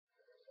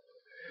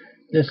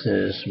This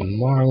is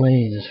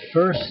Marlene's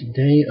first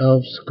day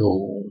of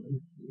school.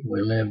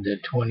 We lived at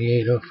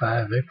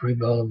 2805 Victory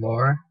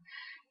Boulevard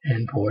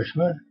in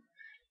Portsmouth,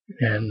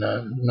 and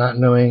not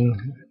knowing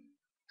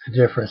the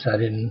difference, I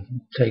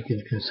didn't take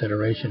into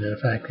consideration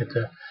the fact that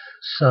the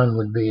sun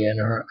would be in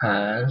her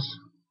eyes.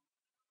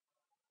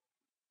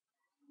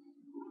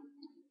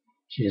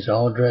 She's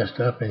all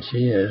dressed up and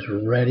she is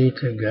ready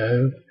to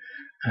go,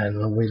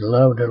 and we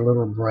loved her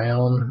little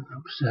brown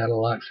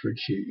saddle Oxford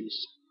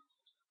shoes.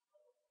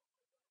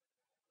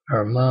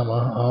 Her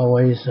mama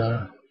always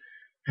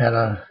had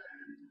a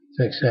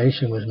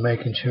fixation with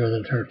making sure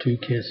that her two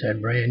kids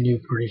had brand new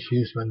pretty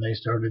shoes when they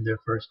started their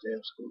first day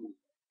of school.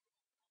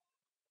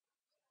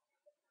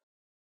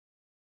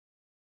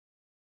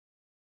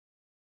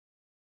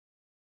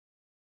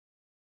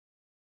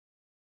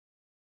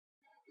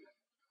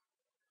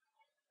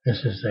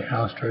 This is the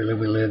house trailer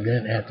we lived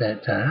in at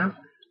that time.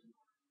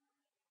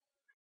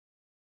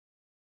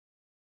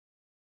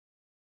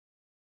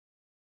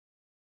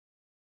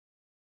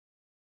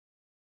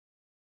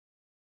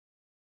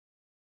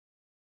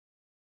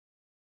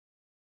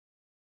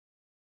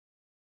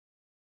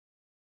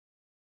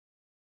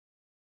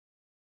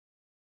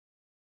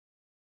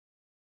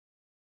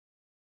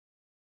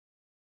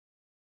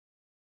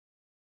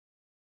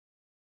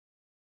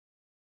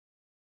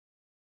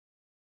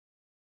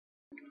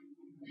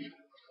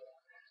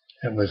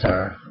 That was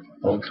our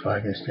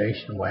Volkswagen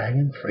station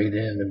wagon, Freda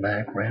in the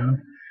background.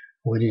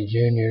 Woodie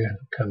Jr.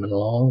 coming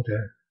along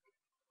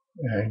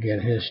to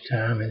get his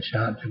time and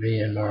shot to be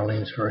in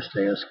Marlene's first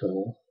day of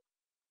school.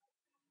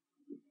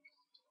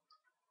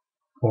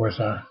 Of course,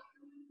 I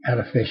had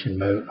a fishing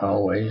boat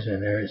always,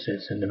 and there it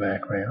sits in the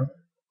background.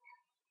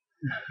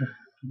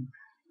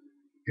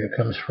 Here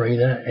comes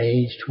Freda,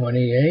 age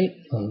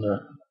 28, on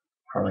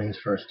Marlene's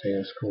first day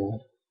of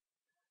school.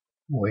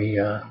 We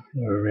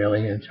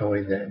really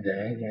enjoyed that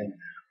day, and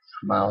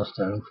a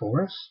milestone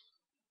for us.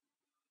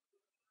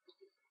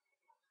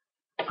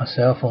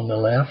 Myself on the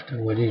left,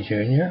 Woodie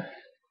Jr.,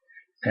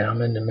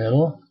 down in the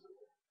middle.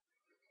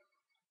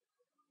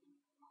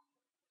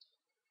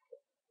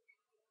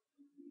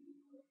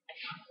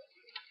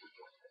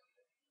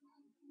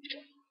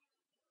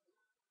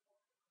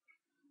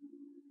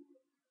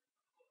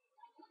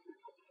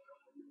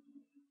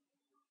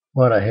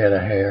 What a head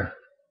of hair.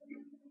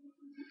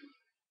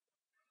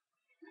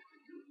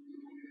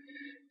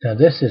 Now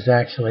this is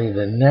actually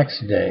the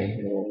next day.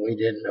 We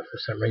didn't, for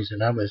some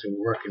reason, I was at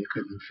work and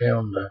couldn't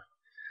film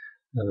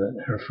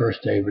her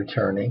first day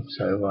returning,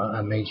 so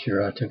I made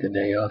sure I took a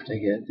day off to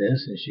get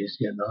this, and she's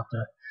getting off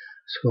the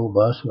school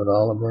bus with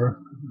all of her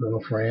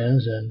little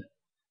friends, and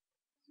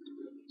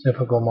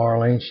typical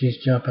Marlene, she's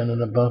jumping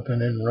and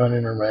bumping and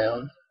running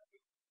around.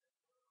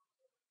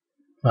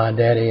 My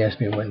daddy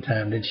asked me one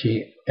time, did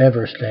she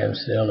ever stand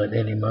still at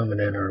any moment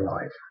in her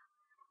life?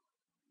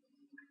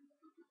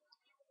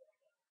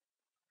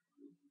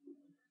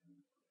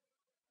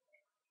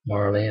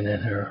 Marlene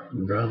and her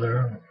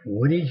brother,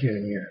 Woodie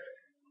Jr.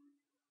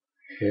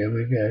 Here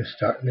we go,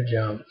 starting to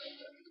jump.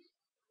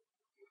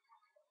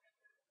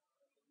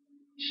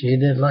 She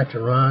did like to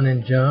run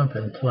and jump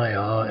and play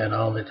all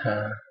the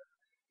time.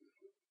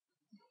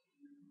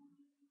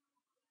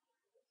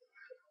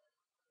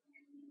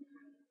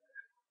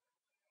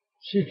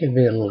 She can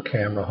be a little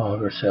camera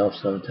hog herself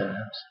sometimes.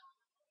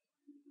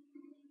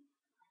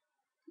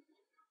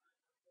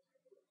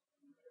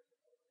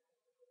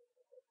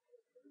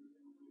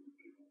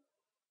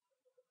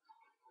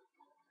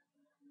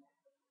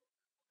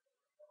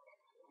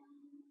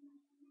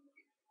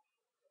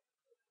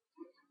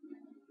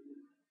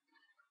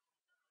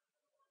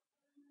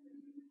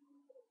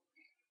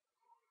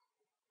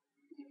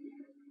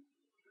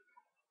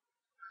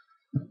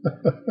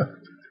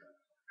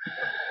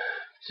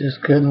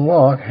 Just couldn't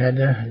walk, had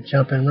to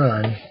jump and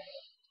run.